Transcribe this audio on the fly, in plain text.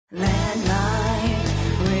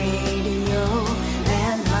Landline radio,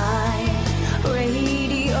 landline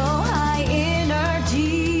radio, high energy,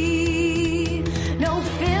 no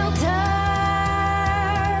filter.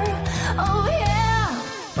 Oh yeah.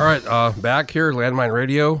 All right, back here, Landmine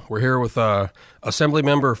Radio. We're here with Assembly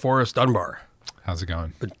Member Forrest Dunbar. How's it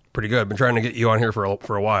going? Pretty good. Been trying to get you on here for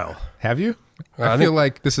a while. Have you? I feel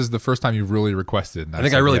like this is the first time you've really requested. I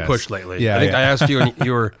think I really pushed lately. Yeah, I think I asked you, and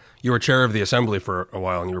you were chair of the assembly for a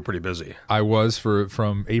while, and you were pretty busy. I was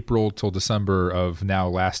from April till December of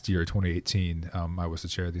last year, 2018. I was the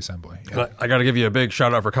chair of the assembly. Yeah. I got to give you a big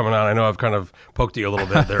shout out for coming on. I know I've kind of poked you a little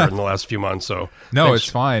bit there in the last few months. So no, thanks.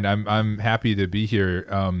 it's fine. I'm happy to be here.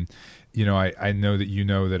 I know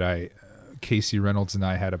that Casey Reynolds and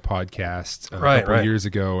I had a podcast a couple years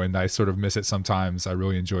ago, and I sort of miss it sometimes. I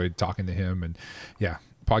really enjoyed talking to him, and yeah,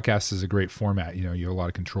 podcast is a great format. You have a lot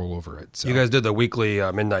of control over it. So. You guys did the weekly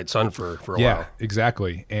Midnight Sun for a while. Yeah,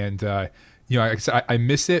 exactly. And I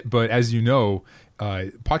miss it, but as you know,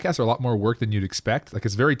 podcasts are a lot more work than you'd expect. Like,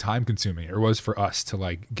 it's very time consuming. It was for us to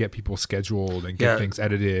like get people scheduled and get things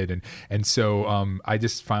edited, and so I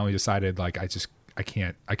just finally decided I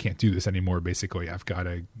can't do this anymore. Basically, I've got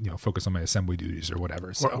to focus on my assembly duties or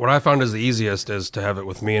whatever. So. What I found is the easiest is to have it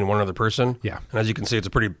with me and one other person. Yeah, and as you can see, it's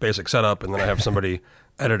a pretty basic setup, and then I have somebody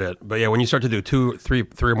edit it. But yeah, when you start to do three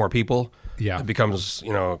or more people, it becomes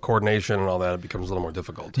coordination and all that. It becomes a little more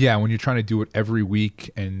difficult. Yeah, when you're trying to do it every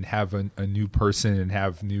week and have a new person and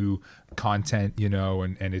have new content,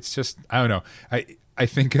 and it's just, I don't know. I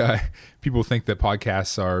think people think that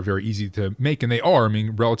podcasts are very easy to make, and they are. I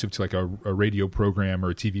mean, relative to like a radio program or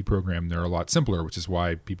a TV program, they're a lot simpler, which is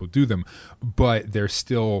why people do them. But they're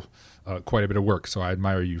still quite a bit of work. So I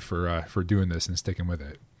admire you for doing this and sticking with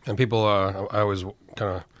it. And people, I always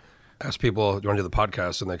kind of ask people, "Do you want to do the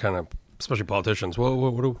podcast?" And they kind of, especially politicians, well,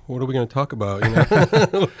 what are we going to talk about?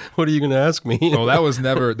 What are you going to ask me? Well, that was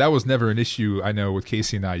never an issue. I know with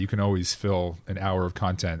Casey and I, you can always fill an hour of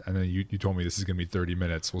content, and then you told me this is going to be 30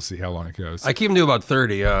 minutes. We'll see how long it goes. I keep them to about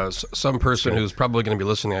 30. Some person who's probably going to be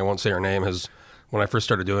listening, I won't say her name, when I first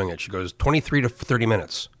started doing it, she goes 23 to 30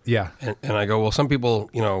 minutes. Yeah, and I go, well, some people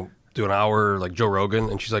do an hour like Joe Rogan,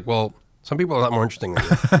 and she's like, well, some people are a lot more interesting than you.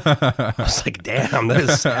 I was like, damn, that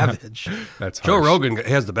is savage. That's Joe harsh. Rogan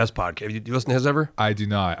has the best podcast. Do you listen to his ever? I do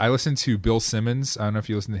not. I listen to Bill Simmons. I don't know if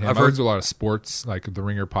you listen to him. I've I heard listen to a lot of sports, like the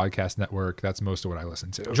Ringer Podcast Network. That's most of what I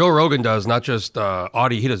listen to. Joe Rogan does not just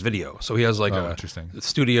audio; he does video. So he has like a interesting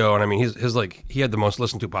studio, and I mean, he had the most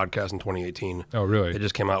listened to podcast in 2018. Oh, really? It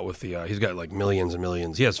just came out with the. He's got like millions and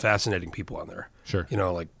millions. He has fascinating people on there. Sure.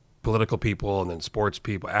 Like political people, and then sports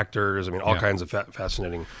people, actors. I mean, all kinds of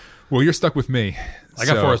fascinating. Well, you're stuck with me. I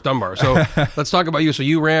got Forrest Dunbar. So let's talk about you. So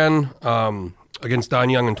you ran against Don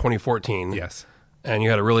Young in 2014. Yes. And you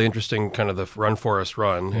had a really interesting kind of the Run Forrest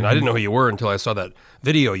Run. And I didn't know who you were until I saw that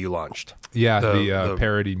video you launched. Yeah, the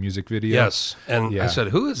parody music video. Yes. And I said,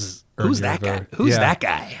 who's that guy? Who's that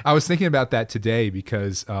guy? I was thinking about that today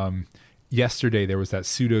because yesterday there was that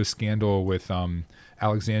pseudo scandal with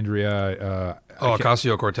Alexandria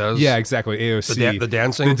Ocasio-Cortez. Yeah, exactly. AOC. The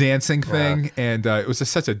dancing thing. And it was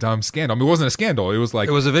just such a dumb scandal. I mean, it wasn't a scandal. It was like...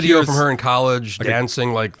 It was a video from her in college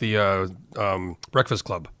dancing like the Breakfast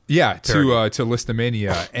Club. Yeah, to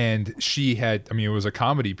Listomania. And she had... I mean, it was a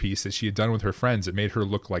comedy piece that she had done with her friends. It made her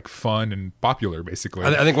look like fun and popular, basically.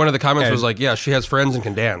 I think one of the comments was like, yeah, she has friends and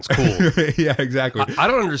can dance. Cool. Yeah, exactly. I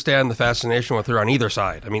don't understand the fascination with her on either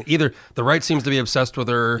side. I mean, either the right seems to be obsessed with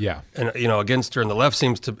her and against her, and the left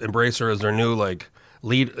seems to embrace her as their new like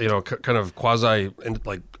lead, kind of quasi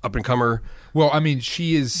like up and comer. Well, I mean,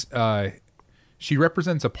 she is she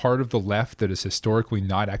represents a part of the left that has historically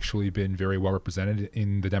not actually been very well represented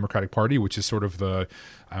in the Democratic Party, which is sort of the,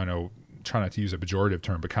 I don't know, try not to use a pejorative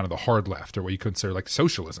term, but kind of the hard left, or what you consider like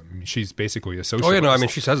socialism. I mean, she's basically a socialist. Oh, yeah, no, I mean,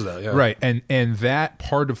 she says that, yeah. Right, and that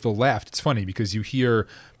part of the left, it's funny because you hear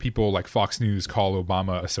people like Fox News call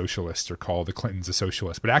Obama a socialist or call the Clintons a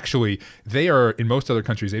socialist, but actually they are, in most other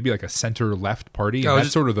countries, they'd be like a center-left party. And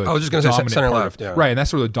that's sort of the I was just going to say center-left, yeah. Right, and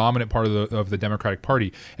that's sort of the dominant part of the Democratic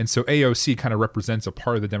Party. And so AOC kind of represents a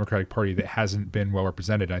part of the Democratic Party that hasn't been well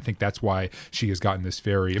represented. And I think that's why she has gotten this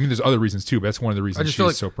very, I mean, there's other reasons too, but that's one of the reasons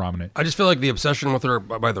she's so prominent. I just feel like the obsession with her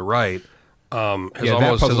by the right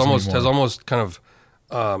has almost kind of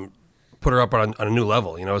put her up on a new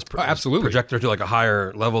level. It's absolutely project her to like a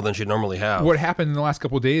higher level than she'd normally have. What happened in the last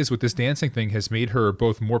couple of days with this dancing thing has made her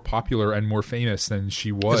both more popular and more famous than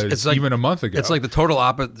she was it's like, even a month ago. It's like the total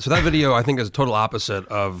opposite. So that video, I think, is a total opposite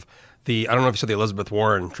of I don't know if you saw the Elizabeth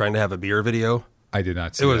Warren trying to have a beer video. I did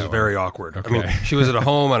not see it. It was that very awkward. Okay. I mean, she was at a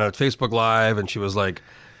home on a Facebook Live, and she was like,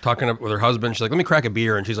 talking with her husband. She's like, "Let me crack a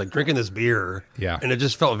beer," and she's like drinking this beer. Yeah. and it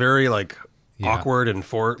just felt very like awkward and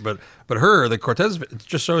but her, the Cortez, it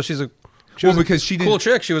just shows she's a because she cool didn't,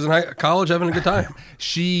 chick. She was in college having a good time.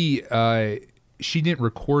 she didn't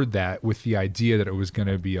record that with the idea that it was going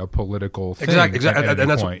to be a political thing. Exactly, at and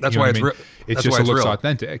that's point. why You know it's what I mean? real. It That's just why it's looks real.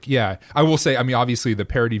 authentic. Yeah, I will say. I mean, obviously, the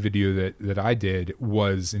parody video that I did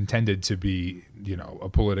was intended to be, a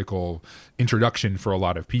political introduction for a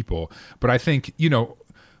lot of people. But I think,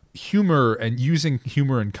 humor and using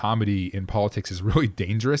humor and comedy in politics is really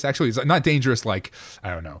dangerous. Actually, it's not dangerous like, I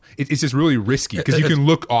don't know. It's just really risky because you can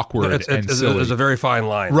look awkward and silly. There's a very fine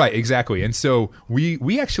line. Right, exactly. And so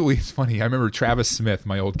we actually, it's funny. I remember Travis Smith,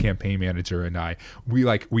 my old campaign manager, and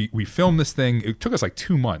we filmed this thing. It took us like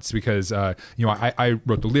 2 months because I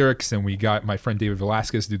wrote the lyrics and we got my friend David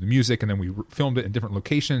Velasquez to do the music, and then we filmed it in different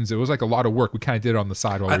locations. It was like a lot of work. We kind of did it on the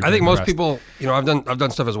side. While we were I think doing the most rest. people, I've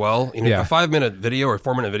done stuff as well. A 5-minute video or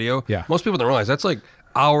 4-minute video. Yeah. Most people don't realize that's like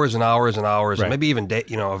hours and hours and hours, Right. and maybe even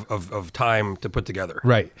of time to put together.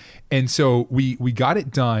 Right. And so we got it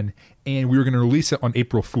done, and we were going to release it on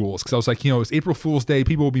April Fool's because I was like, it's April Fool's Day.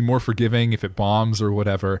 People will be more forgiving if it bombs or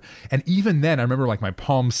whatever. And even then, I remember like my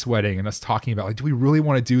palms sweating and us talking about like, do we really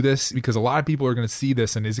want to do this? Because a lot of people are going to see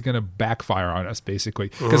this, and is it going to backfire on us, basically?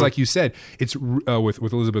 Because like you said, it's with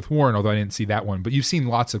Elizabeth Warren, although I didn't see that one, but you've seen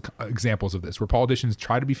lots of examples of this where politicians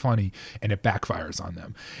try to be funny and it backfires on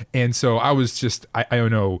them. And so I was just, I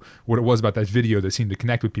don't know what it was about that video that seemed to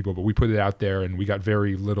connect with people, but we put it out there and we got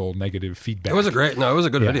very little negative feedback. It was a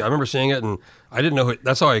good video. I remember seeing it, and I didn't know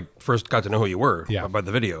that's how I first got to know who you were. Yeah. By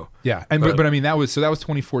the video. Yeah, and but I mean that was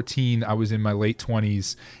 2014. I was in my late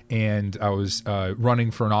 20s, and I was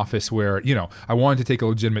running for an office where I wanted to take a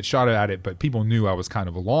legitimate shot at it, but people knew I was kind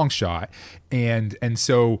of a long shot, and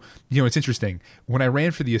so it's interesting. When I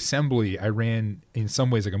ran for the assembly, I ran in some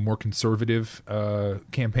ways like a more conservative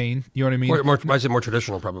campaign. You know what I mean? I'd say more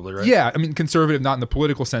traditional, probably, right? Yeah, I mean conservative, not in the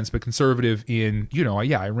political sense, but conservative in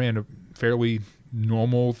I ran a fairly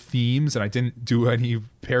normal themes, and I didn't do any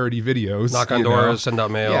parody videos. Knock on doors, send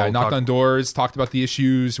out mail. Yeah, knocked on doors, talked about the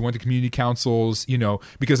issues, went to community councils,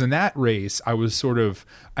 because in that race I was sort of,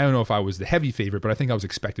 I don't know if I was the heavy favorite, but I think I was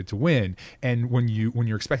expected to win. And when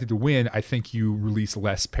you're expected to win, I think you release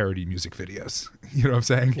less parody music videos. You know what I'm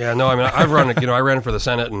saying? Yeah, no, I mean, I've run, I ran for the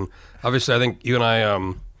Senate, and obviously I think you and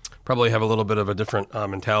I probably have a little bit of a different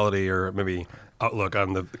mentality or maybe outlook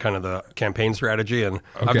on the kind of the campaign strategy. And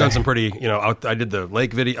I've done some pretty, I did the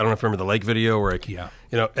lake video. I don't know if you remember the lake video where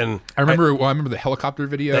and I remember the helicopter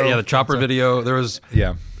video. Yeah, the chopper video. There was,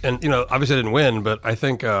 yeah. And, obviously I didn't win, but I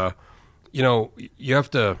think, you have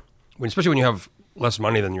to, especially when you have less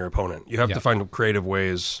money than your opponent, you have to find creative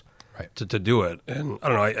ways to do it. And I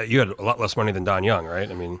don't know, you had a lot less money than Don Young, right?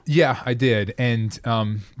 I mean, yeah, I did. And,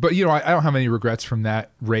 but I don't have any regrets from that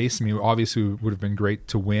race. I mean, obviously it would have been great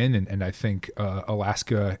to win. And I think,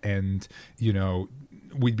 Alaska and,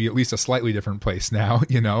 we'd be at least a slightly different place now,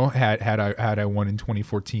 had I won in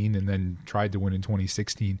 2014 and then tried to win in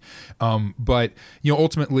 2016. But,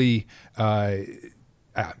 ultimately, I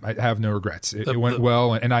have no regrets. It went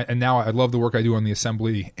well, and now I love the work I do on the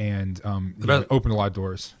assembly, and opened a lot of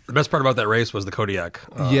doors. The best part about that race was the Kodiak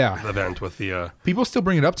event with the people still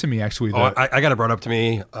bring it up to me. Actually, I got it brought up to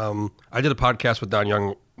me. I did a podcast with Don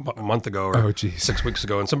Young a month ago or 6 weeks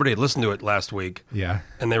ago, and somebody had listened to it last week. Yeah,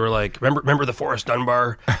 and they were like, "Remember the Forrest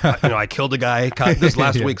Dunbar? I killed a guy." This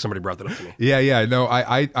last week, somebody brought that up to me. Yeah. No,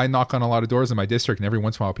 I knock on a lot of doors in my district, and every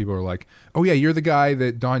once in a while, people are like, "Oh yeah, you're the guy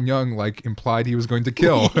that Don Young implied he was going to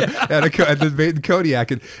kill at the debate in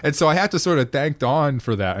Kodiak," and so I have to sort of thank Don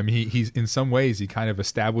for that. I mean, he's in some ways he kind of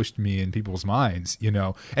established me in people's minds,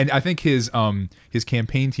 and I think his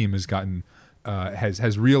campaign team has gotten.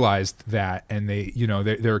 Has realized that, and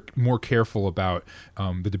they're more careful about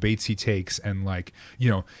the debates he takes, and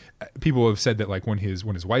people have said that when his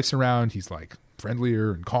wife's around, he's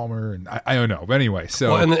friendlier and calmer, and I don't know, but anyway.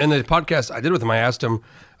 So in the podcast I did with him, I asked him.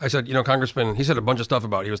 I said, Congressman, he said a bunch of stuff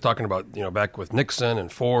about. He was talking about back with Nixon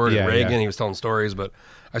and Ford and Reagan. He was telling stories, but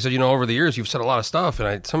I said, over the years you've said a lot of stuff,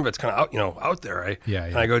 and some of it's kind of out there.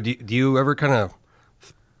 And I go, do you ever kind of,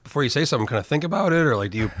 before you say something, kind of think about it, or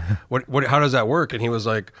do you, what, how does that work? And he was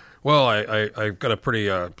like, well, I've got a pretty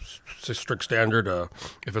strict standard.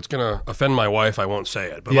 If it's going to offend my wife, I won't say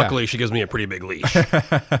it. But luckily, she gives me a pretty big leash.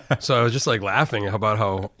 So I was just laughing about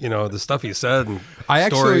how, the stuff he said and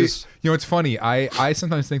stories. Actually, it's funny. I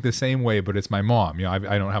sometimes think the same way, but it's my mom. I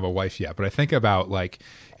don't have a wife yet, but I think about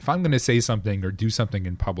if I'm going to say something or do something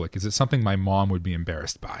in public, is it something my mom would be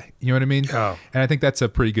embarrassed by? You know what I mean? Yeah. And I think that's a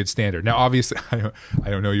pretty good standard. Now, obviously, I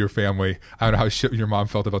don't know your family. I don't know how your mom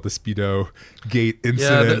felt about the Speedo Gate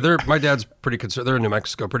incident. Yeah, because my dad's pretty conservative. They're in New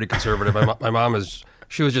Mexico, pretty conservative. My mom is.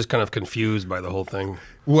 She was just kind of confused by the whole thing.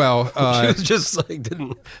 Well, she was just like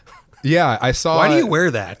didn't. Yeah, I saw. Why do you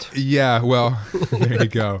wear that? Yeah, well, there you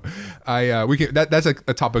go. We can. That's a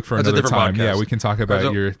topic for another time. Podcast. Yeah, we can talk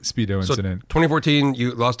about your Speedo incident. 2014,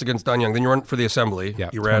 you lost against Don Young. Then you ran for the Assembly. Yeah,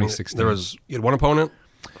 you ran. 2016. You had one opponent.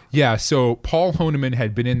 Yeah, so Paul Honeman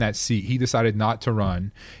had been in that seat. He decided not to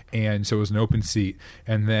run, and so it was an open seat.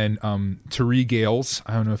 And then Tariq Gales,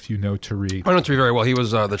 I don't know if you know Tariq. I know Tariq very well. He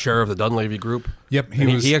was the chair of the Dunleavy group. Yep.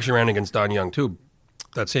 He actually ran against Don Young, too,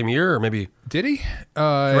 that same year, or maybe... Did he? He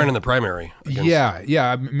ran in the primary.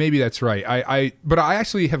 Yeah, maybe that's right. But I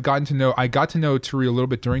actually have gotten to know Tariq a little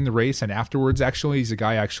bit during the race and afterwards. Actually, he's a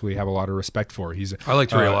guy I actually have a lot of respect for. I like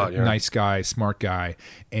Tariq a lot. Yeah. Nice guy, smart guy,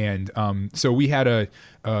 and so we had a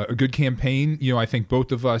good campaign. I think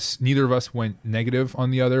neither of us went negative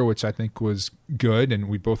on the other, which I think was good, and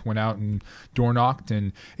we both went out and door knocked,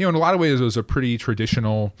 and in a lot of ways it was a pretty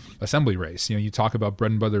traditional assembly race. You talk about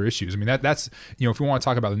bread and butter issues. I mean that's if we want to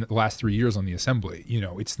talk about the last 3 years on the assembly,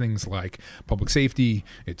 it's things like public safety,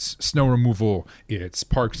 it's snow removal, it's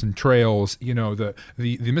parks and trails. The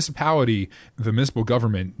municipality, the municipal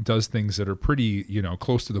government does things that are pretty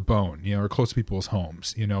close to the bone, or close to people's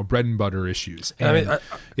homes. Bread and butter issues. And,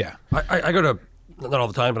 I go to, not all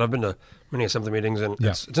the time, but I've been to many assembly meetings, and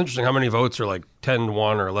it's interesting how many votes are like 10-1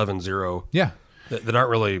 or 11-0. Yeah, that aren't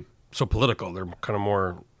really so political. They're kind of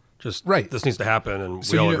more just this needs to happen, and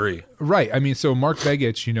we all agree. Right. I mean, so Mark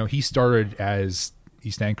Begich, he started as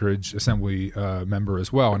East Anchorage Assembly member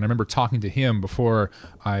as well. And I remember talking to him before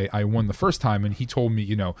I won the first time, and he told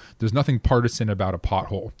me, there's nothing partisan about a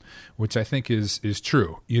pothole, which I think is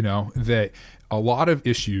true, that a lot of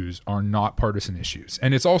issues are not partisan issues.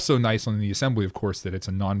 And it's also nice on the Assembly, of course, that it's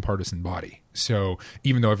a nonpartisan body. So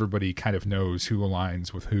even though everybody kind of knows who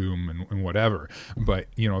aligns with whom and whatever, but,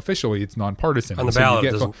 officially it's nonpartisan. On the ballot,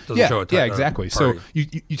 it doesn't show a Yeah, exactly. So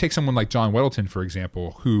you take someone like John Weddleton, for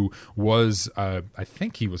example, who was, I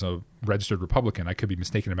think he was a registered Republican. I could be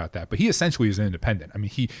mistaken about that. But he essentially is an independent. I mean,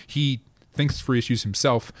 he thinks for issues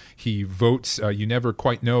himself. He votes. You never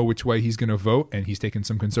quite know which way he's going to vote, and he's taken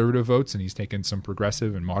some conservative votes, and he's taken some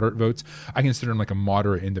progressive and moderate votes. I consider him like a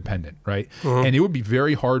moderate independent, right? Mm-hmm. And it would be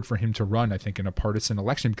very hard for him to run, I think, in a partisan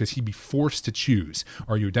election because he'd be forced to choose.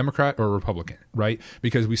 Are you a Democrat or a Republican, right?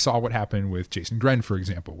 Because we saw what happened with Jason Grenn, for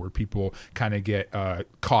example, where people kind of get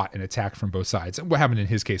caught and attacked from both sides. And what happened in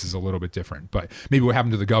his case is a little bit different, but maybe what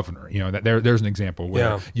happened to the governor, there's an example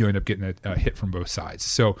where you end up getting a hit from both sides.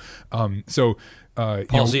 So,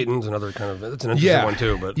 Paul Zeaton's another kind of, it's an interesting one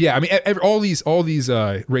too, but I mean, all these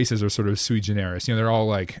races are sort of sui generis. They're all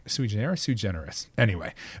like sui generis.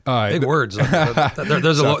 Anyway, big words. There's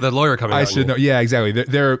that lawyer coming. I should know. Yeah, exactly.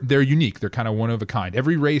 They're unique. They're kind of one of a kind.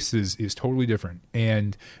 Every race is totally different,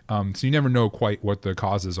 and so you never know quite what the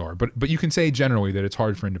causes are. But you can say generally that it's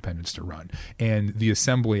hard for independents to run, and the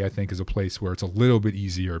Assembly I think is a place where it's a little bit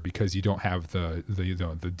easier because you don't have the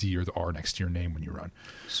D or the R next to your name when you run.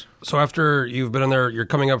 So after you've been in there, you're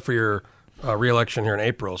coming up for your re-election here in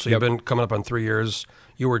April. So you've been coming up on 3 years.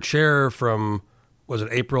 You were chair from, was it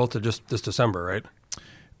April to just this December, right?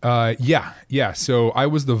 Yeah. So I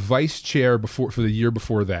was the vice chair for the year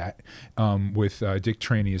before that, with Dick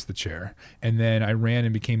Cheney as the chair, and then I ran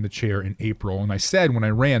and became the chair in April. And I said when I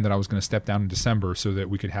ran that I was going to step down in December so that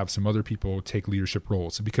we could have some other people take leadership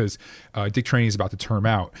roles because Dick Cheney is about to term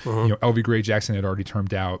out. Mm-hmm. L.V. Gray Jackson had already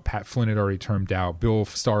termed out, Pat Flynn had already termed out, Bill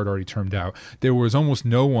Starr had already termed out. There was almost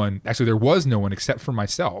no one. Actually, there was no one except for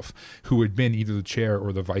myself who had been either the chair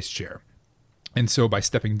or the vice chair. And so by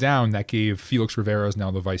stepping down, that gave Felix Rivera is now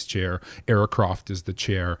the vice chair, Eric Croft is the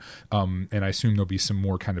chair, and I assume there'll be some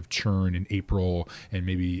more kind of churn in April and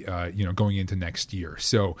maybe going into next year.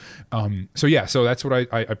 So that's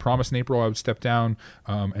what I promised in April I would step down,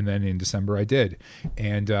 and then in December I did,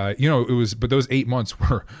 and but those 8 months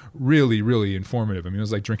were really, really informative. I mean, it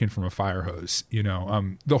was like drinking from a fire hose.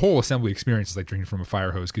 The whole assembly experience is like drinking from a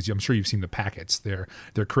fire hose because I'm sure you've seen the packets. They're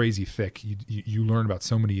crazy thick. You learn about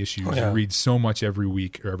so many issues. Oh, yeah. You read so much every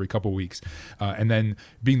week or every couple weeks, and then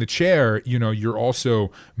being the chair, you're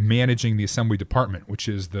also managing the assembly department, which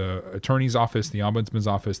is the attorney's office, the ombudsman's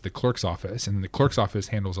office, the clerk's office, and then the clerk's office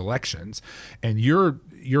handles elections. And you're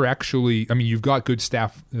actually, I mean, you've got good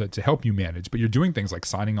staff to help you manage, but you're doing things like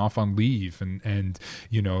signing off on leave and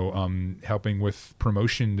helping with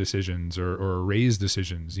promotion decisions or raise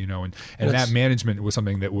decisions, and that management was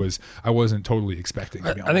something that I wasn't totally expecting.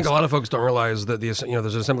 To be honest. I think a lot of folks don't realize that there's an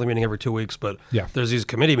assembly meeting every 2 weeks, but but Yeah. there's these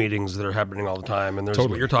committee meetings that are happening all the time, and there's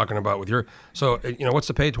what you're talking about with your. So what's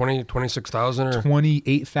the pay? 26,000 or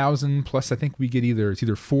 28,000 plus. I think we get it's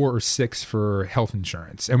either 4 or 6 for health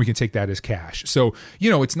insurance, and we can take that as cash. So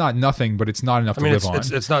it's not nothing, but it's not enough to live on.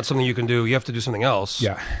 It's not something you can do. You have to do something else.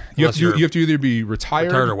 Yeah, you have to either be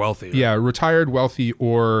retired or wealthy. Yeah, retired, wealthy,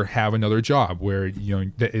 or have another job where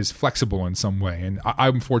that is flexible in some way. And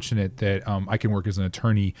I'm fortunate that I can work as an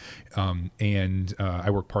attorney, and I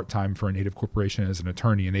work part-time for a native corporation as an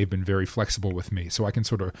attorney, and they've been very flexible with me. So I can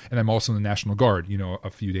and I'm also in the National Guard, a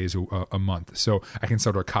few days a month. So I can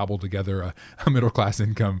sort of cobble together a middle-class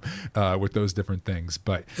income with those different things.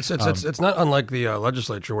 But it's not unlike the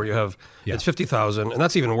legislature where you have it's 50,000, and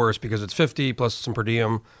that's even worse because it's 50 plus some per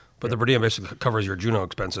diem, but the per diem basically covers your Juno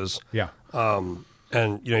expenses. Yeah.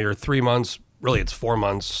 And you're 3 months, really it's 4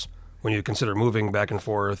 months when you consider moving back and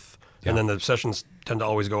forth. Yeah. And then the sessions tend to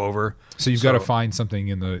always go over. So you've got to find something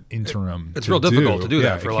in the interim. It's real difficult to do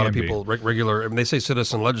that for a lot of people. Regular, they say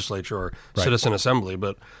citizen legislature or citizen assembly,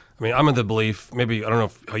 but I'm in the belief. Maybe I don't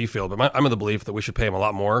know how you feel, but I'm in the belief that we should pay them a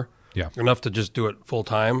lot more. Yeah, enough to just do it full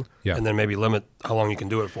time. Yeah. And then maybe limit how long you can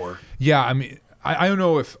do it for. Yeah, I don't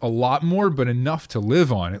know if a lot more, but enough to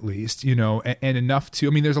live on at least, and enough to,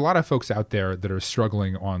 there's a lot of folks out there that are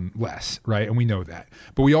struggling on less, right? And we know that.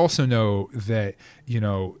 But we also know that,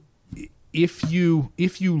 if you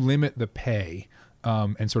limit the pay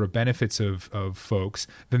and sort of benefits of folks,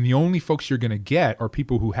 then the only folks you're going to get are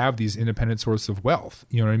people who have these independent sources of wealth.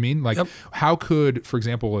 You know what I mean? Like, how could, for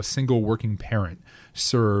example, a single working parent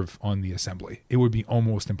serve on the assembly? It would be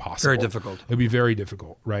almost impossible. Very difficult. It would be very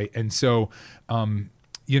difficult, right? And so,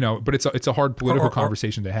 but it's a hard political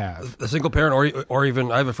conversation to have. A single parent, or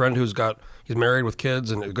even I have a friend he's married with kids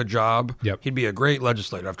and a good job. Yep. He'd be a great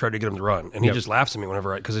legislator. I've tried to get him to run, and he just laughs at me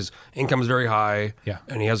whenever because his income is very high. Yeah.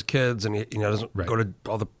 And he has kids, and he doesn't go to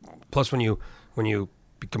all the. Plus, when you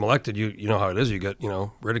become elected, you know how it is. You get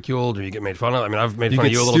ridiculed or you get made fun of. I've made fun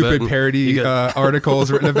of you a little bit. Stupid parody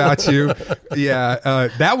articles written about you. Yeah,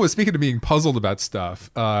 that was speaking of being puzzled about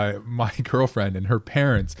stuff. My girlfriend and her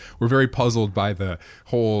parents were very puzzled by the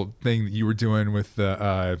whole thing that you were doing with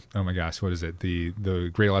the oh my gosh, what is it? The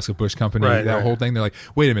Great Alaska Bush Company. That whole thing. They're like,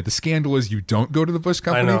 wait a minute, the scandal is you don't go to the Bush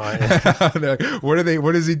Company. I know.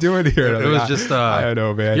 What is he doing here? It was just I don't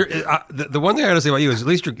know, man. The one thing I got to say about you is at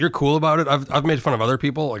least you're cool about it. I've made fun of other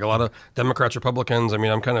people, like a lot of Democrats, Republicans. I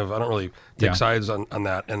don't really take sides on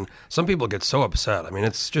that. And some people get so upset.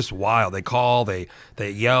 It's just wild. They call, they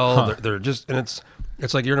yell. They're just, and it's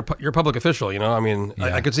like you're a public official.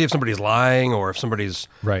 I could see if somebody's lying or if somebody's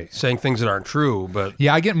saying things that aren't true. But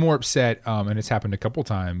yeah, I get more upset, and it's happened a couple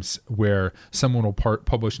times where someone will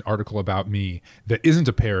publish an article about me that isn't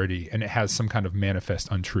a parody and it has some kind of manifest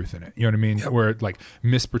untruth in it. You know what I mean? Yep. Where it like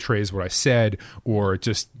misportrays what I said or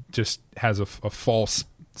just has a false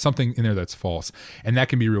something in there that's false, and that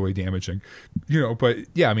can be really damaging, but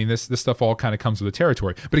yeah, this stuff all kind of comes with the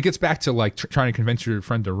territory, but it gets back to like trying to convince your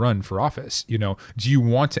friend to run for office. Do you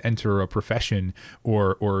want to enter a profession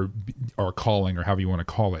or calling, or however you want to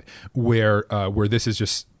call it, where this is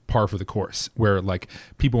just par for the course, where like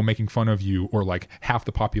people making fun of you or like half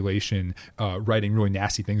the population writing really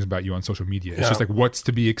nasty things about you on social media? It's just like, what's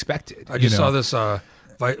to be expected? I just saw this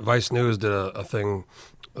Vice News did a thing,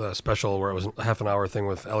 special where it was a half an hour thing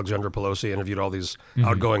with Alexandra Pelosi, interviewed all these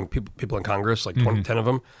outgoing people in Congress, like 10 of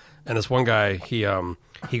them. And this one guy, he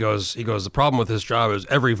goes, the problem with his job is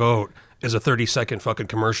every vote is a 30-second fucking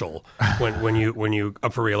commercial when you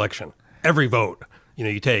up for re-election. Every vote,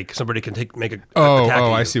 you take, somebody can make a attack at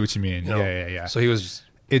you. I see what you mean. Yeah. So he was,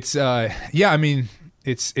 it's we're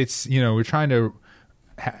trying to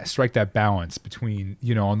strike that balance between,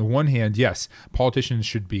 on the one hand, yes, politicians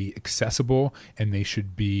should be accessible and they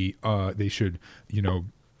should be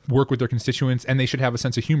work with their constituents, and they should have a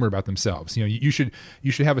sense of humor about themselves. You should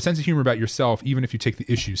have a sense of humor about yourself, even if you take the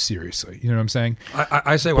issues seriously. You know what I'm saying?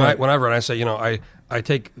 I say when I run, I say, I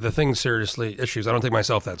take the things seriously, issues. I don't take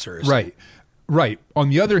myself that seriously. Right. On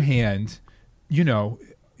the other hand,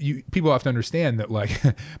 people have to understand that like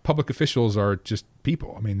public officials are just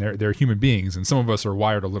people. They're human beings, and some of us are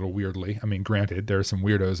wired a little weirdly. Granted, there are some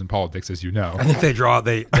weirdos in politics, as you know. I think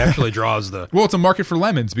they naturally draws the. Well, it's a market for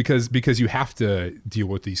lemons because you have to deal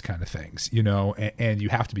with these kind of things, and you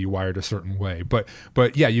have to be wired a certain way. But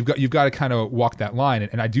yeah, you've got to kind of walk that line,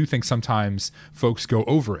 and I do think sometimes folks go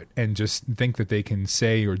over it and just think that they can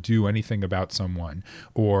say or do anything about someone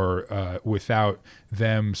or without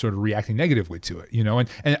them sort of reacting negatively to it,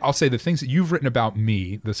 And I'll say the things that you've written about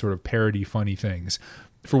me, the sort of parody, funny things,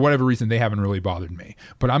 for whatever reason, they haven't really bothered me.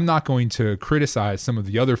 But I'm not going to criticize some of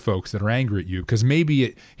the other folks that are angry at you because maybe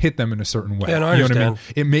it hit them in a certain way. Yeah, no, I understand.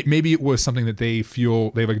 Maybe it was something that they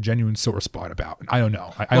feel they have a genuine sore spot about. I don't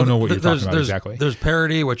know. I don't know what you're talking about exactly. There's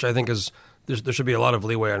parody, which I think is there should be a lot of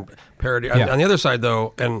leeway on parody. On the other side,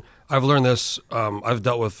 though, and I've learned this. I've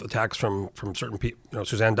dealt with attacks from certain people. You know,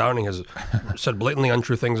 Suzanne Downing has said blatantly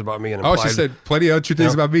untrue things about me, and she said plenty of untrue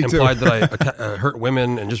things about me too. Implied that I hurt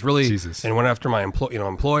women, and just really Jesus. And went after my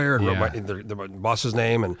employer and wrote my boss's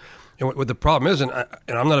name. And what the problem is, and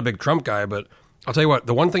I'm not a big Trump guy, but I'll tell you what,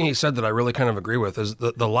 the one thing he said that I really kind of agree with is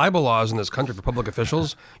the libel laws in this country for public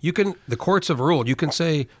officials. The courts have ruled you can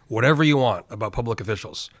say whatever you want about public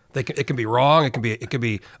officials. It can be wrong. It can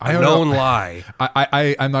be a known lie.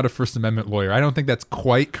 I'm not a First Amendment lawyer. I don't think that's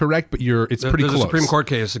quite correct, but it's pretty close. There's a Supreme Court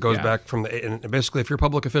case that goes back from and basically if you're a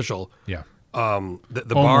public official, the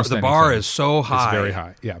bar is so high. It's very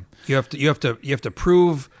high. Yeah, you have to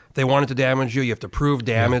prove they wanted to damage you. You have to prove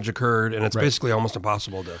damage occurred, and it's basically almost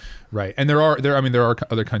impossible to. Right, and there are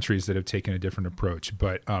other countries that have taken a different approach,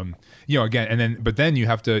 but then you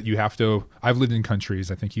have to. I've lived in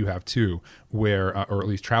countries, I think you have too, where or at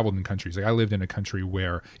least traveled in countries. Like I lived in a country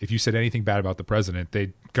where if you said anything bad about the president,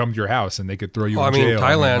 they'd come to your house and they could throw you in jail.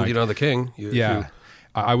 Thailand, the king.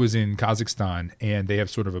 I was in Kazakhstan, and they have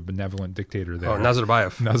sort of a benevolent dictator there. Oh,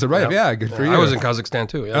 Nazarbayev. Yeah, good for you. I was in Kazakhstan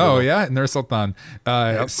too. Nur Sultan.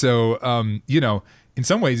 So, in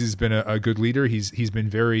some ways, he's been a good leader. He's been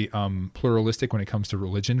very pluralistic when it comes to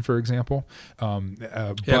religion, for example.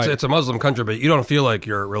 It's a Muslim country, but you don't feel like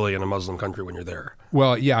you're really in a Muslim country when you're there.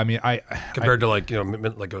 Well, yeah, I mean, compared to like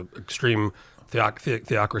an extreme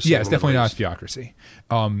theocracy. Yeah, it's definitely not a theocracy.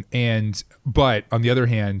 But on the other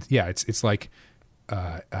hand, it's like.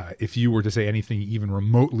 If you were to say anything even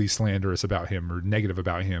remotely slanderous about him or negative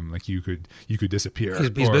about him, like you could disappear. He's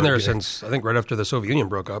been there since I think right after the Soviet Union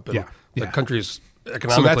broke up. And the country's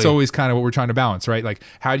economically. So that's always kind of what we're trying to balance, right? Like,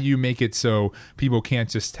 how do you make it so people can't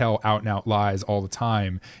just tell out and out lies all the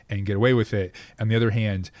time and get away with it? On the other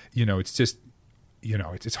hand, it's just.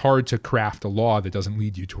 It's hard to craft a law that doesn't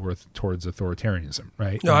lead you towards authoritarianism,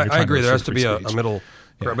 right? No, I agree. There has to be a middle.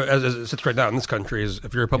 Yeah. But as it sits right now in this country, is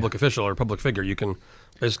if you're a public official or a public figure, you can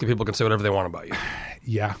people can say whatever they want about you.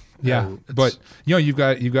 Yeah. But you've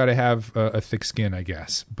got to have a thick skin, I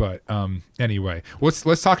guess. But anyway,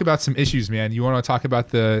 let's talk about some issues, man. You want to talk about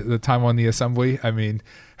the time on the assembly? I mean,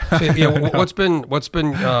 what's been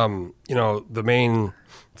the main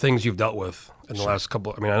things you've dealt with in the last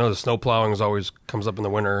couple? I mean, I know the snow plowing always comes up in the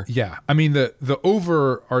winter. Yeah, I mean the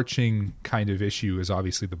overarching kind of issue is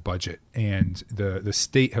obviously the budget, and the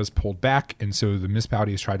state has pulled back, and so the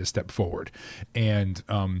municipality has tried to step forward, and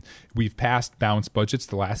we've passed balanced budgets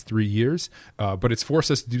the last 3 years, but it's forced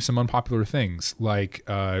us to do some unpopular things like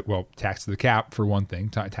tax to the cap for one thing,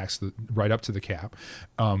 tax right up to the cap.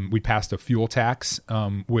 We passed a fuel tax,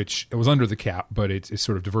 which it was under the cap, but it's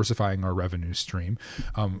sort of diversifying our revenue stream.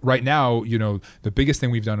 Right now, the biggest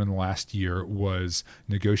thing we've done in the last year was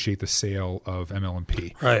negotiate the sale of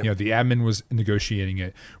MLMP. Right. The admin was negotiating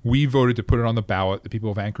it. We voted to put it on the ballot. The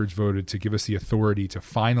people of Anchorage voted to give us the authority to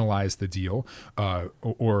finalize the deal,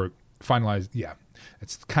 or finalize. Yeah.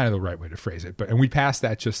 It's kind of the right way to phrase it, and we passed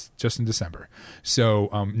that just in December. So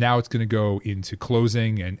now it's going to go into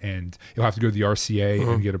closing, and you'll have to go to the RCA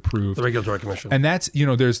and get approved. The Regulatory Commission. And that's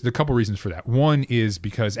there's a couple reasons for that. One is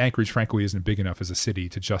because Anchorage, frankly, isn't big enough as a city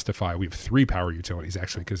to justify. We have 3 power utilities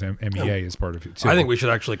actually, because MEA is part of it too. I think we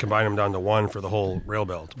should actually combine them down to 1 for the whole rail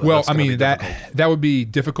belt. Well, I mean that would be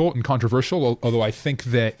difficult and controversial. Although I think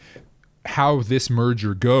that. How this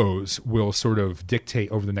merger goes will sort of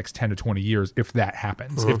dictate over the next 10 to 20 years if that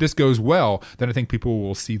happens. If this goes well, then I think people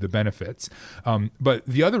will see the benefits. But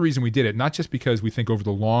the other reason we did it, not just because we think over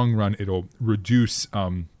the long run it'll reduce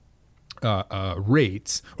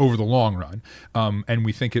rates over the long run, and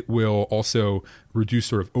we think it will also reduce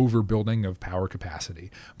sort of overbuilding of power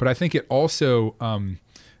capacity. But I think it also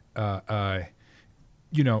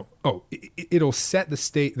it'll set the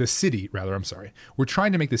city. We're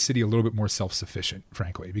trying to make the city a little bit more self-sufficient,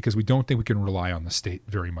 frankly, because we don't think we can rely on the state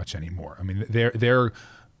very much anymore. I mean, their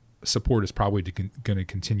support is probably going to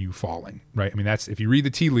continue falling, right? I mean, that's if you read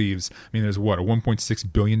the tea leaves. I mean, there's a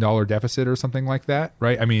 $1.6 billion deficit or something like that,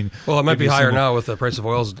 right? I mean, well, it might be higher now with the price of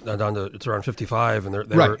oil's down to it's around 55, and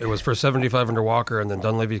it was for 75 under Walker, and then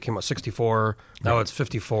Dunleavy came out 64. Now it's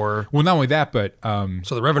 54. Well, not only that, but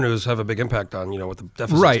so the revenues have a big impact on what the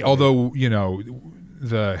deficit. Right, although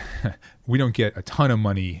we don't get a ton of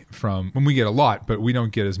money from, when we get a lot, but we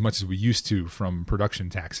don't get as much as we used to from production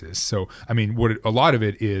taxes. So, I mean, a lot of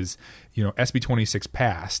it is, SB 26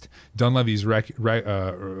 passed. Dunleavy's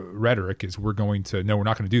rhetoric is we're not going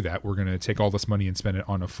to do that. We're going to take all this money and spend it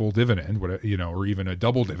on a full dividend, or even a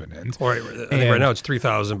double dividend. I think right now it's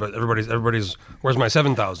 3,000, but everybody's, where's my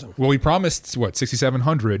 7,000? Well, we promised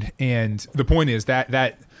 6,700, and the point is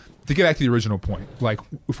that to get back to the original point, like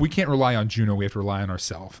if we can't rely on Juneau, we have to rely on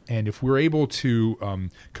ourselves. And if we're able to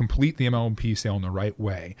complete the MLMP sale in the right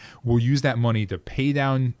way, we'll use that money to pay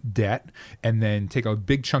down debt and then take a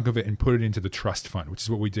big chunk of it and put it into the trust fund, which is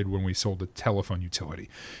what we did when we sold the telephone utility.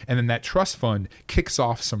 And then that trust fund kicks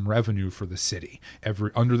off some revenue for the city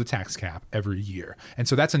under the tax cap every year. And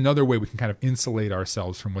so that's another way we can kind of insulate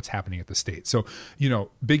ourselves from what's happening at the state. So,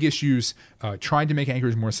 big issues, trying to make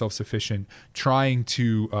Anchorage more self-sufficient, trying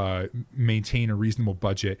to maintain a reasonable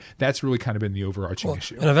budget. That's really kind of been the overarching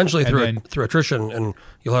issue. And eventually through attrition, and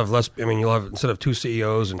you'll have less, you'll have, instead of 2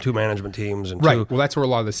 CEOs and 2 management teams and right. Well, that's where a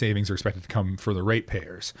lot of the savings are expected to come for the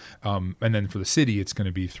ratepayers. And then for the city, it's going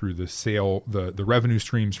to be through the sale, the revenue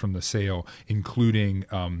streams from the sale, including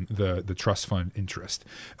the trust fund interest.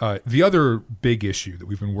 The other big issue that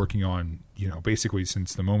we've been working on, basically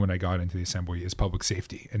since the moment I got into the assembly, is public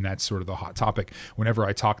safety. And that's sort of the hot topic. Whenever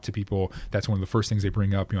I talk to people, that's one of the first things they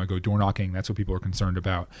bring up. I go door knocking. That's what people are concerned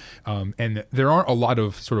about. And there aren't a lot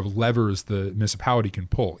of sort of levers the municipality can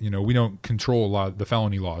pull. We don't control a lot of the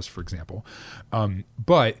felony laws, for example.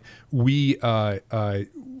 But we have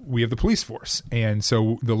the police force. And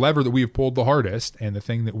so the lever that we have pulled the hardest and the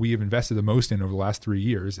thing that we have invested the most in over the last 3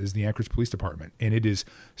 years is the Anchorage Police Department. And it is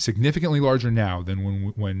significantly larger now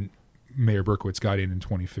than when Mayor Berkowitz got in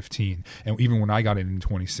 2015, and even when I got in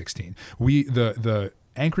 2016. The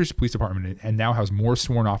Anchorage Police Department and now has more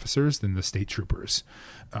sworn officers than the state troopers.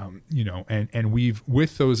 And we've,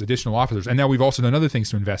 with those additional officers, and now we've also done other things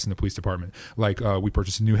to invest in the police department. Like we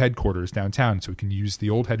purchased a new headquarters downtown so we can use the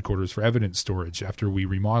old headquarters for evidence storage after we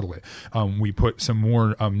remodel it. We put some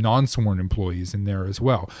more non-sworn employees in there as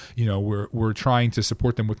well. We're trying to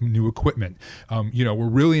support them with new equipment. We're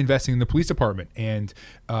really investing in the police department, and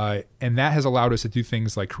that has allowed us to do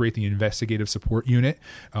things like create the investigative support unit.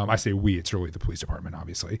 I say we, it's really the police department,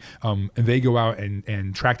 obviously. And they go out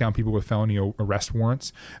and track down people with felony arrest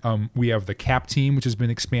warrants. We have the CAP team, which has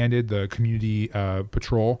been expanded, the community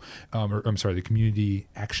patrol, the community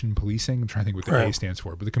action policing. I'm trying to think what the A stands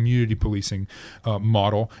for, but the community policing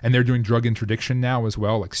model. And they're doing drug interdiction now as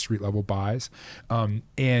well, like street level buys. We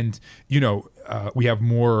have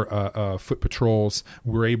more foot patrols.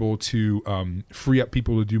 We're able to free up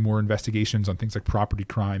people to do more investigations on things like property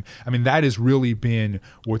crime. I mean, that has really been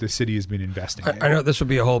what the city has been investing in. I know this would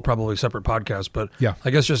be a whole probably separate podcast, but yeah.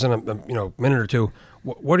 I guess just in a minute or two,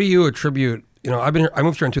 what do you attribute? I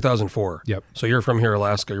moved here in 2004. Yep. So you're from here,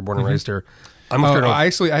 Alaska. You're born and raised here.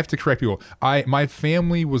 Actually, I have to correct people. My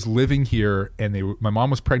family was living here, and my mom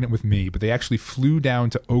was pregnant with me, but they actually flew down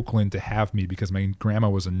to Oakland to have me because my grandma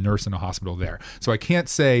was a nurse in a hospital there. So I can't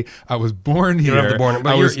say I was born here.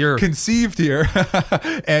 I was conceived here,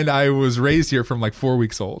 and I was raised here from like 4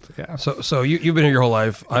 weeks old. Yeah. So you've been here your whole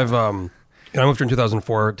life. I've I moved here in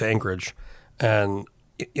 2004 to Anchorage, and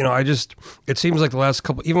it seems like the last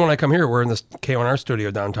couple, even when I come here, we're in this K1R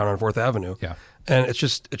studio downtown on 4th Avenue. Yeah. And it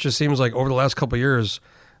just seems like over the last couple of years,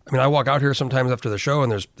 I walk out here sometimes after the show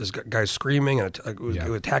and there's this guy screaming and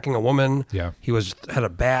attacking a woman. Yeah. He had a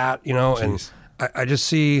bat, and I just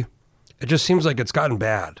see, it just seems like it's gotten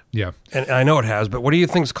bad. Yeah. And I know it has, but what do you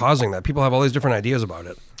think is causing that? People have all these different ideas about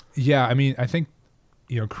it. Yeah. I think,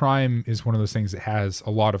 crime is one of those things that has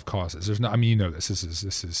a lot of causes. There's no, this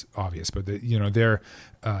is obvious, but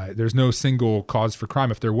there's no single cause for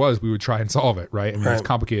crime. If there was, we would try and solve it, right? It's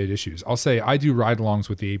complicated issues. I'll say I do ride-alongs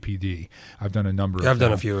with the APD. I've done a number of them. I've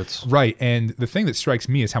done a few. It's right, and the thing that strikes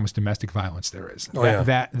me is how much domestic violence there is.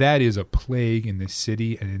 That is a plague in this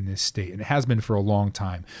city and in this state, and it has been for a long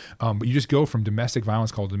time. But you just go from domestic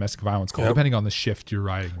violence call to domestic violence call, depending on the shift you're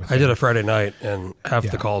riding with. I did a Friday night, and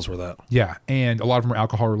half the calls were that. Yeah, and a lot of them are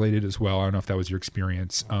alcohol related as well. I don't know if that was your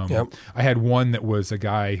experience. I had one that was a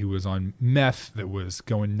guy who was on meth that was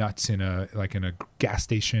going nuts in a gas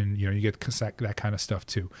station. You get that kind of stuff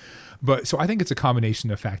too. But so I think it's a combination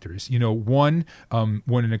of factors. One,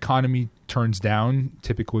 when an economy turns down,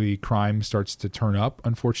 typically crime starts to turn up,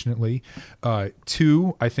 unfortunately.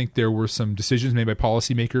 Two, I think there were some decisions made by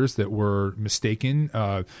policymakers that were mistaken,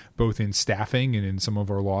 both in staffing and in some of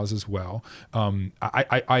our laws as well.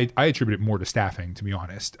 I attribute it more to staffing, to be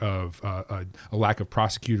honest, of a lack of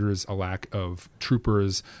prosecutors, a lack of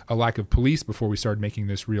troopers, a lack of police before we started making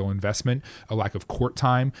this real investment, a lack of court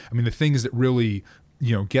time. The things that really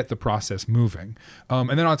get the process moving. And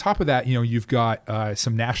then on top of that, you've got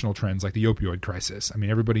some national trends like the opioid crisis. I mean,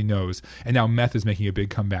 everybody knows, and now meth is making a big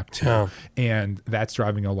comeback too, and that's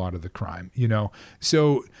driving a lot of the crime.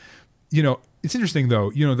 So it's interesting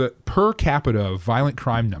though. The per capita violent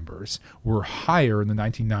crime numbers were higher in the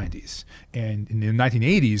 1990s, and in the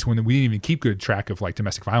 1980s when we didn't even keep good track of like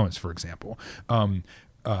domestic violence, for example.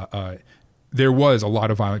 There was a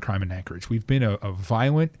lot of violent crime in Anchorage. We've been a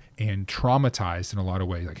violent and traumatized in a lot of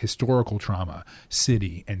ways, like historical trauma,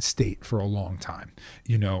 city and state for a long time,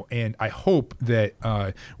 and I hope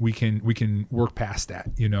that we can work past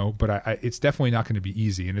that, but it's definitely not going to be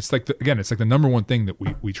easy. And it's like, it's like the number one thing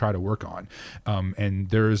that we try to work on. And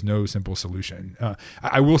there is no simple solution.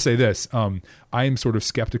 I will say this, I am sort of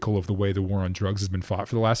skeptical of the way the war on drugs has been fought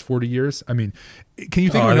for the last 40 years. I mean, can you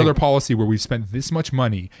think of another policy where we've spent this much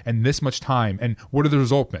money and this much time, and what are the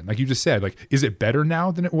results been? Like you just said, like, is it better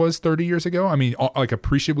now than it was 30 years ago? I mean, like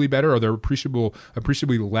appreciably better? Are there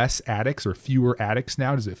appreciably less addicts or fewer addicts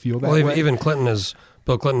now? Does it feel that way? Even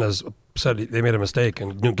Bill Clinton has said they made a mistake,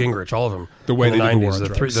 and Newt Gingrich, all of them, the way in they the did the 90s, war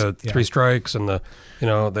on drugs. three strikes, and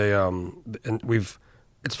and we've.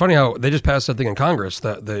 It's funny how they just passed something in Congress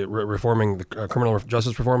that they reforming the criminal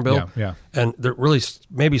justice reform bill. Yeah. And they're really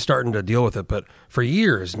maybe starting to deal with it. But for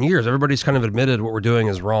years and years, everybody's kind of admitted what we're doing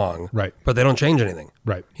is wrong. Right. But they don't change anything.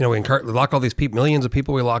 Right. We lock all these people, millions of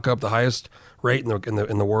people. We lock up, the highest rate in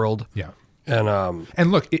the world. Yeah.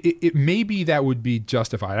 And look, it maybe that would be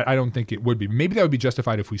justified. I don't think it would be. Maybe that would be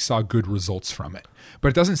justified if we saw good results from it. But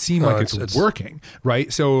it doesn't seem like it's working,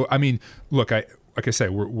 right? So I mean, look, like I say,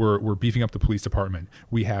 we're beefing up the police department.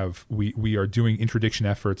 We are doing interdiction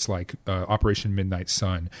efforts like Operation Midnight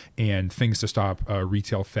Sun and things to stop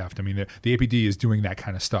retail theft. I mean, the APD is doing that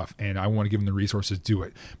kind of stuff, and I want to give them the resources to do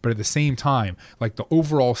it. But at the same time, like the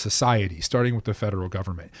overall society, starting with the federal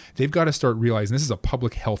government, they've got to start realizing this is a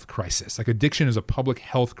public health crisis. Like addiction is a public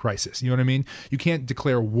health crisis. You know what I mean? You can't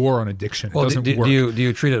declare war on addiction. It doesn't work. Do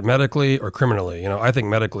you treat it medically or criminally? I think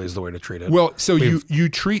medically is the way to treat it. Well, so you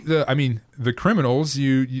treat the criminals,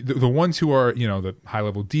 the ones who are, the high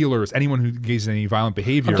level dealers, anyone who engages in any violent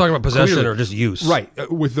behavior. I'm talking about possession or just use. Right.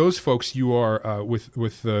 With those folks, you are with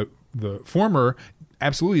the former.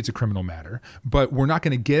 Absolutely, it's a criminal matter, but we're not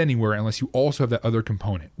going to get anywhere unless you also have that other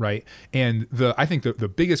component, right? And I think the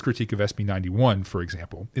biggest critique of SB 91, for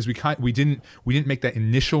example, is we didn't make that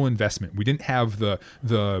initial investment. We didn't have the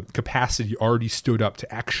capacity already stood up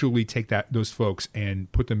to actually take those folks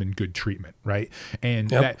and put them in good treatment, right? And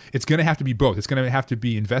that it's going to have to be both. It's going to have to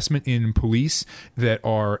be investment in police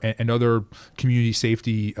and other community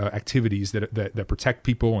safety activities that protect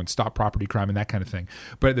people and stop property crime and that kind of thing.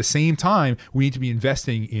 But at the same time, we need to be investing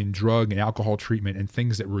in drug and alcohol treatment and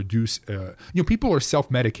things that reduce, people are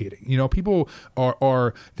self-medicating. People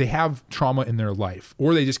they have trauma in their life,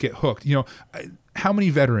 or they just get hooked. How many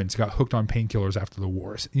veterans got hooked on painkillers after the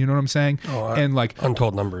wars? You know what I'm saying? And like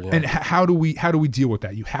untold number. Yeah. And how do we deal with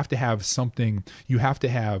that? You have to have something. You have to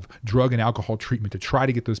have drug and alcohol treatment to try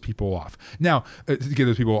to get those people off. Now, to get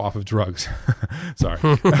those people off of drugs. Sorry,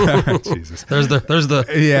 Jesus. There's the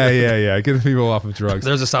yeah. Get the people off of drugs.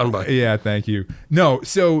 There's a soundbite. Yeah, thank you. No,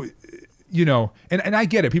 so. And I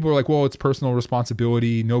get it. People are like, well, it's personal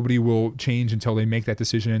responsibility. Nobody will change until they make that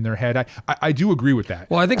decision in their head. I do agree with that.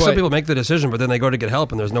 Well, I think some people make the decision, but then they go to get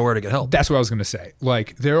help and there's nowhere to get help. That's what I was going to say.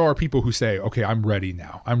 Like, there are people who say, okay, I'm ready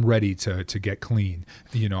now. I'm ready to get clean.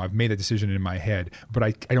 I've made that decision in my head, but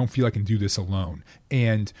I don't feel I can do this alone.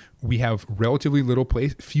 And we have relatively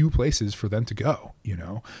few places for them to go.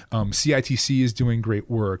 CITC is doing great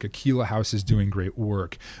work. Aquila House is doing great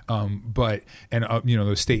work.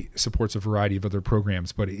 The state supports a variety of other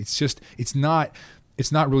programs, but it's not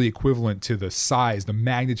really equivalent to the size, the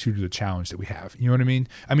magnitude of the challenge that we have. You know what I mean?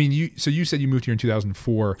 I mean, you said you moved here in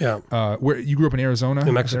 2004. Yeah. Where you grew up in Arizona?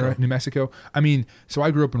 New Mexico. Right? New Mexico. I mean, so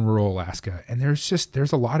I grew up in rural Alaska, and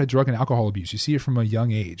there's a lot of drug and alcohol abuse. You see it from a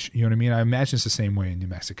young age. You know what I mean? I imagine it's the same way in New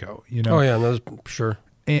Mexico. Oh yeah, no, sure.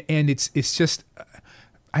 And it's just,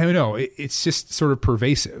 I don't know. It's just sort of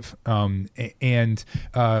pervasive.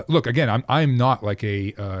 Look, again, I'm not like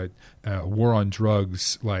a war on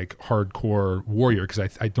drugs like hardcore warrior,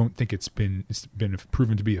 because I don't think it's been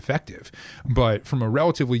proven to be effective. But from a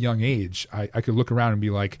relatively young age, I could look around and be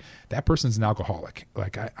like, that person's an alcoholic.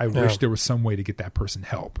 Like I wish there was some way to get that person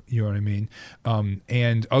help. You know what I mean?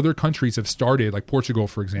 And other countries have started, like Portugal,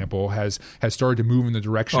 for example, has started to move in the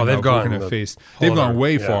direction of they've gone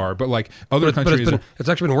way far. But like other countries, it's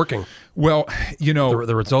actually been working. Well,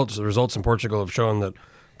 the results in Portugal have shown that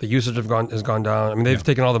the usage has gone down. I mean, they've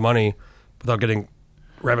taken all the money without getting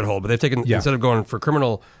rabbit hole, but they've taken, instead of going for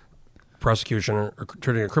criminal prosecution or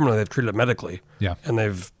treating a criminal, they've treated it medically. Yeah. And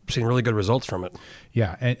they've seen really good results from it.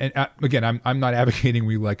 Yeah, and again, I'm not advocating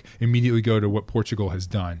we like immediately go to what Portugal has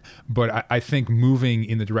done, but I think moving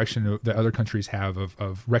in the direction that other countries have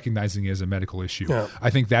of recognizing it as a medical issue, I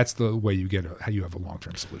think that's the way you get how you have a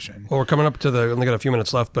long-term solution. Well, we're coming up to only got a few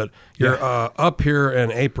minutes left, but you're up here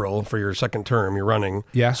in April for your second term. You're running.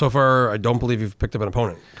 Yeah. So far, I don't believe you've picked up an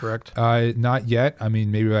opponent, correct? Not yet. I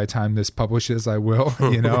mean, maybe by the time this publishes, I will.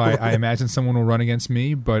 I imagine someone will run against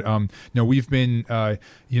me, but no, we've been,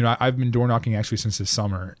 I've been door knocking actually since this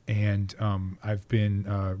summer, and I've been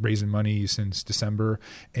raising money since December,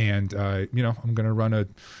 and I'm going to run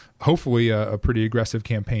hopefully a pretty aggressive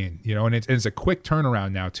campaign, and it's a quick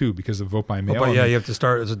turnaround now too because of vote by mail. But you have to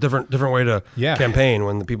start. It's a different way to campaign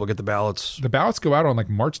when the people get the ballots. The ballots go out on like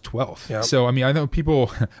March 12th. Yep. So I mean, I know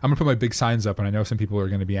people. I'm gonna put my big signs up, and I know some people are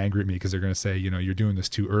going to be angry at me because they're going to say, you're doing this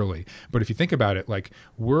too early. But if you think about it, like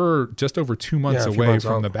we're just over 2 months away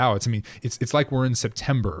from the ballots. I mean, it's like we're in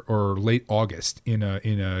September or late August in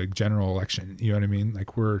a general election. You know what I mean?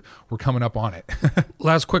 Like we're coming up on it.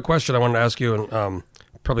 Last quick question I wanted to ask you, and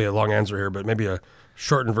probably a long answer here, but maybe a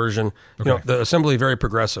shortened version. Okay. The assembly very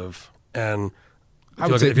progressive, and I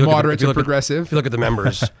would say moderate to progressive. If you look at the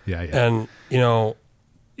members, and you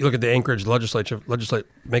look at the Anchorage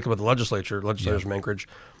makeup of the legislators from Anchorage,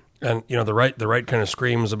 and the right kind of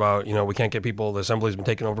screams about we can't get people. The assembly's been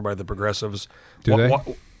taken over by the progressives. Do they?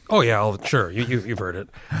 Oh yeah, sure. You've heard it,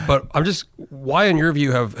 but I'm just why in your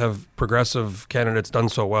view have progressive candidates done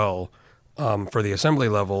so well? For the assembly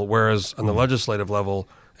level, whereas on the legislative level,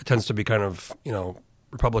 it tends to be kind of,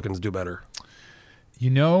 Republicans do better.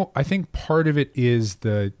 I think part of it is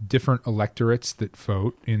the different electorates that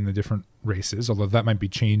vote in the different races, although that might be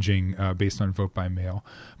changing based on vote by mail.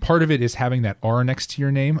 Part of it is having that R next to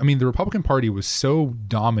your name. I mean, the Republican Party was so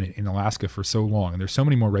dominant in Alaska for so long, and there's so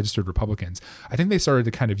many more registered Republicans. I think they started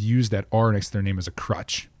to kind of use that R next to their name as a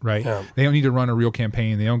crutch, right? Yeah. They don't need to run a real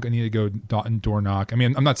campaign. They don't need to go door knock. I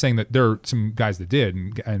mean, I'm not saying that there are some guys that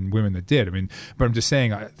did and women that did. I mean, but I'm just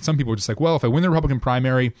saying some people are just like, well, if I win the Republican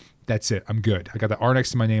primary, that's it. I'm good. I got the R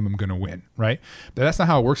next to my name. I'm going to win, right? But that's not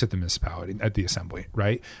how it works at the municipality, at the assembly,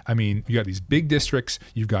 right? I mean, you got these big districts.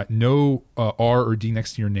 You've got no R or D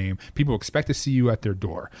next to your name. People expect to see you at their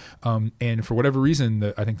door. And for whatever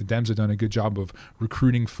reason, I think the Dems have done a good job of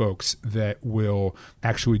recruiting folks that will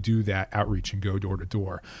actually do that outreach and go door to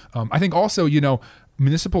door. I think also,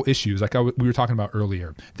 municipal issues, like we were talking about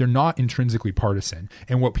earlier, they're not intrinsically partisan.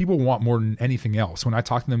 And what people want more than anything else, when I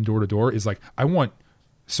talk to them door to door, is like, I want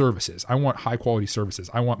services. I want high quality services.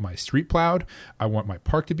 I want my street plowed. I want my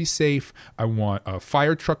park to be safe. I want a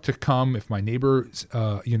fire truck to come if my neighbor's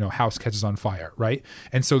house catches on fire, right?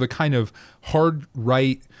 And so the kind of hard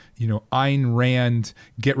right, Ayn Rand,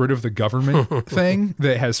 get rid of the government thing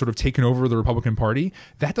that has sort of taken over the Republican Party,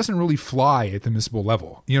 that doesn't really fly at the municipal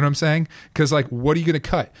level. You know what I'm saying? Because what are you going to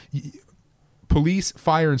cut? Police,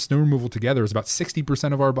 fire, and snow removal together is about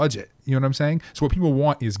 60% of our budget. You know what I'm saying? So what people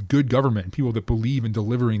want is good government and people that believe in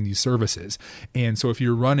delivering these services. And so if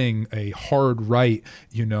you're running a hard right,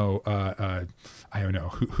 I don't know,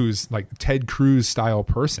 who's like Ted Cruz style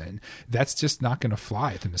person, that's just not going to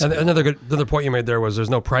fly at the municipal. Another point you made there was there's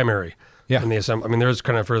no primary in the assembly. I mean, there's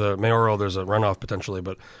kind of for the mayoral, there's a runoff potentially,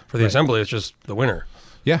 but for the assembly, it's just the winner.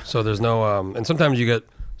 Yeah. So there's no, and sometimes you get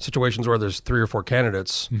situations where there's 3 or 4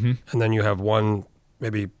 candidates, and then you have one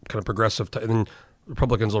maybe kind of progressive, and then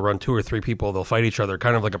Republicans will run 2 or 3 people. They'll fight each other,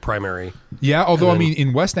 kind of like a primary. Yeah, although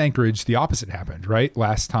in West Anchorage, the opposite happened, right?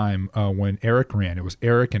 Last time when Eric ran, it was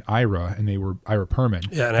Eric and Ira, and they were Ira Perman.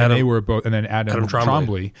 Yeah, and Adam, they were both, and then Adam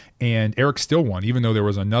Trombley, and Eric still won, even though there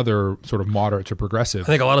was another sort of moderate to progressive. I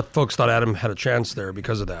think a lot of folks thought Adam had a chance there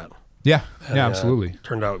because of that. Yeah, absolutely.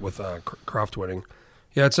 Turned out with Croft winning.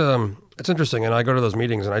 Yeah, it's interesting, and I go to those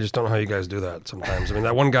meetings, and I just don't know how you guys do that sometimes. I mean,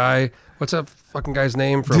 that one guy, what's that fucking guy's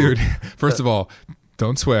name? Dude, first of all,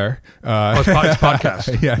 don't swear. It's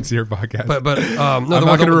podcast. Yeah, it's your podcast. But no, I'm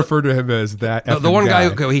not going to refer to him as that. The one guy,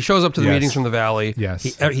 he shows up to the meetings from the Valley. Yes.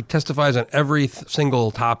 He testifies on every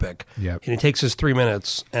single topic. Yep. And he takes his 3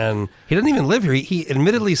 minutes, and he doesn't even live here. He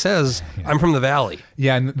admittedly says, I'm from the Valley.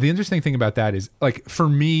 Yeah, and the interesting thing about that is, like, for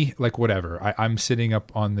me, like, whatever. I'm sitting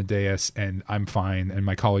up on the dais, and I'm fine, and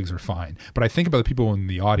my colleagues are fine. But I think about the people in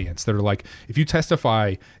the audience that are like, if you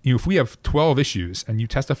testify, if we have 12 issues, and you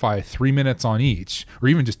testify 3 minutes on each, or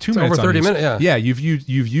even just 2 minutes over 30 on each, minutes, yeah, you've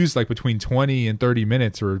used like between 20 and 30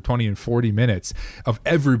 minutes or 20 and 40 minutes of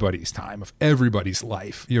everybody's time, of everybody's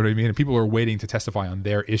life. You know what I mean? And people are waiting to testify on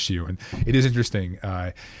their issue, and it is interesting.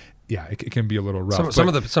 It can be a little rough. Some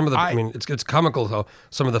of the. I mean, it's comical how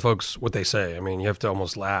some of the folks what they say. I mean, you have to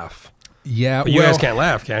almost laugh. Yeah, But you guys can't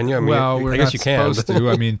laugh, can you? I mean, we're I guess not you can. supposed to.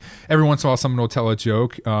 I mean, every once in a while, someone will tell a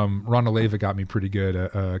joke. Ron Leva got me pretty good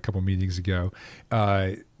a couple meetings ago.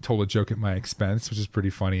 Told a joke at my expense, which is pretty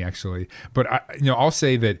funny, actually. But I'll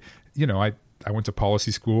say that I went to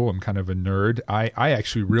policy school. I'm kind of a nerd. I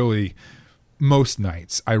actually really. Most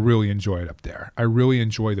nights, I really enjoy it up there. I really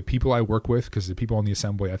enjoy the people I work with because the people on the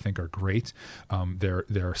assembly I think are great.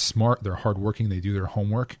 They're smart, they're hardworking, they do their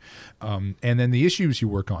homework, and then the issues you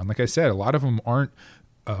work on. Like I said, a lot of them aren't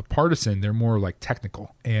partisan; they're more like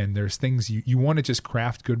technical. And there's things you want to just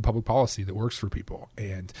craft good public policy that works for people.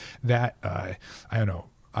 And that I don't know.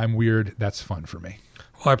 I'm weird. That's fun for me.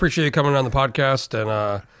 Well, I appreciate you coming on the podcast, and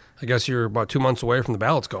I guess you're about 2 months away from the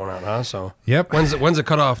ballots going out, huh? So yep. When's it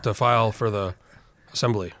cut off to file for the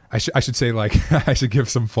assembly? I should say like I should give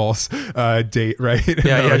some false date, right?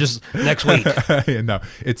 Yeah, just next week. No,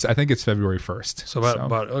 I think it's February 1st. So we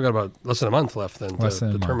got about less than a month left then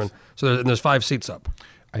to determine. So there's 5 seats up.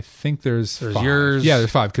 I think there's 5. yours. Yeah,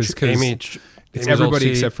 there's 5 because it's everybody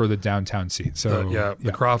except for the downtown seat. So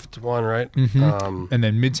the Croft one, right? Mm-hmm. And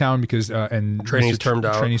then Midtown because and Trainee's termed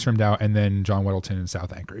out, and then John Weddleton in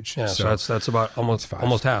South Anchorage. Yeah, so that's about almost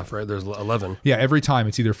half, right? There's 11. Yeah, every time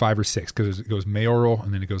it's either 5 or 6 because it goes mayoral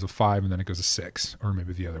and then it goes to 5 and then it goes to 6, or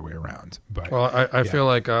maybe the other way around. But I feel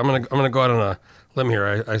like I'm gonna go out on a limb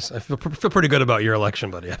here. I feel pretty good about your election,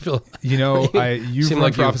 buddy. I feel you've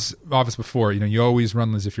run for office before. You always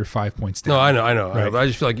run as if you're 5 points down. No, I know. Right? But I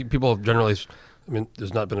just feel like people generally. I mean,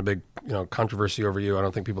 there's not been a big controversy over you. I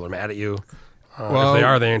don't think people are mad at you. If they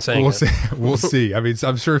are, they ain't saying it. We'll see. I mean,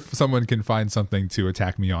 I'm sure someone can find something to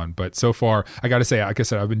attack me on. But so far, I got to say, like I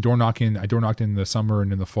said, I've been door knocking. I door knocked in the summer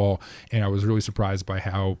and in the fall, and I was really surprised by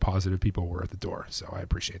how positive people were at the door. So I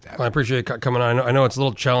appreciate that. Well, I appreciate you coming on. I know it's a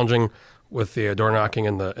little challenging with the door knocking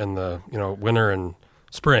in the winter and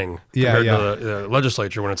spring compared to the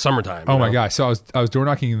legislature when it's summertime. Oh my gosh! So I was door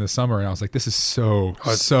knocking in the summer, and I was like, "This is so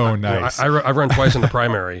nice." I've run twice in the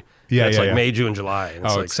primary. It's like May, June, July, and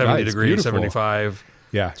it's like 70 degrees, beautiful. 75.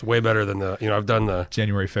 Yeah, it's way better than I've done the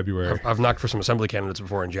January, February. I've knocked for some assembly candidates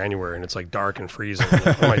before in January, and it's like dark and freezing.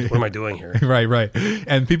 Like, what am I doing here? Right.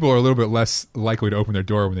 And people are a little bit less likely to open their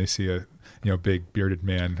door when they see a big bearded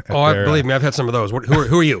man. Believe me, I've had some of those.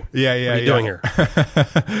 Who are you? Yeah. What are you doing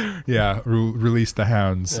here? Release the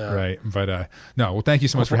hounds, right? But no, well, thank you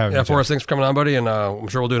so much for having me. Yeah, Forrest, thanks for coming on, buddy, and I'm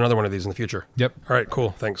sure we'll do another one of these in the future. Yep. All right,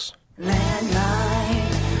 cool. Thanks. Landline.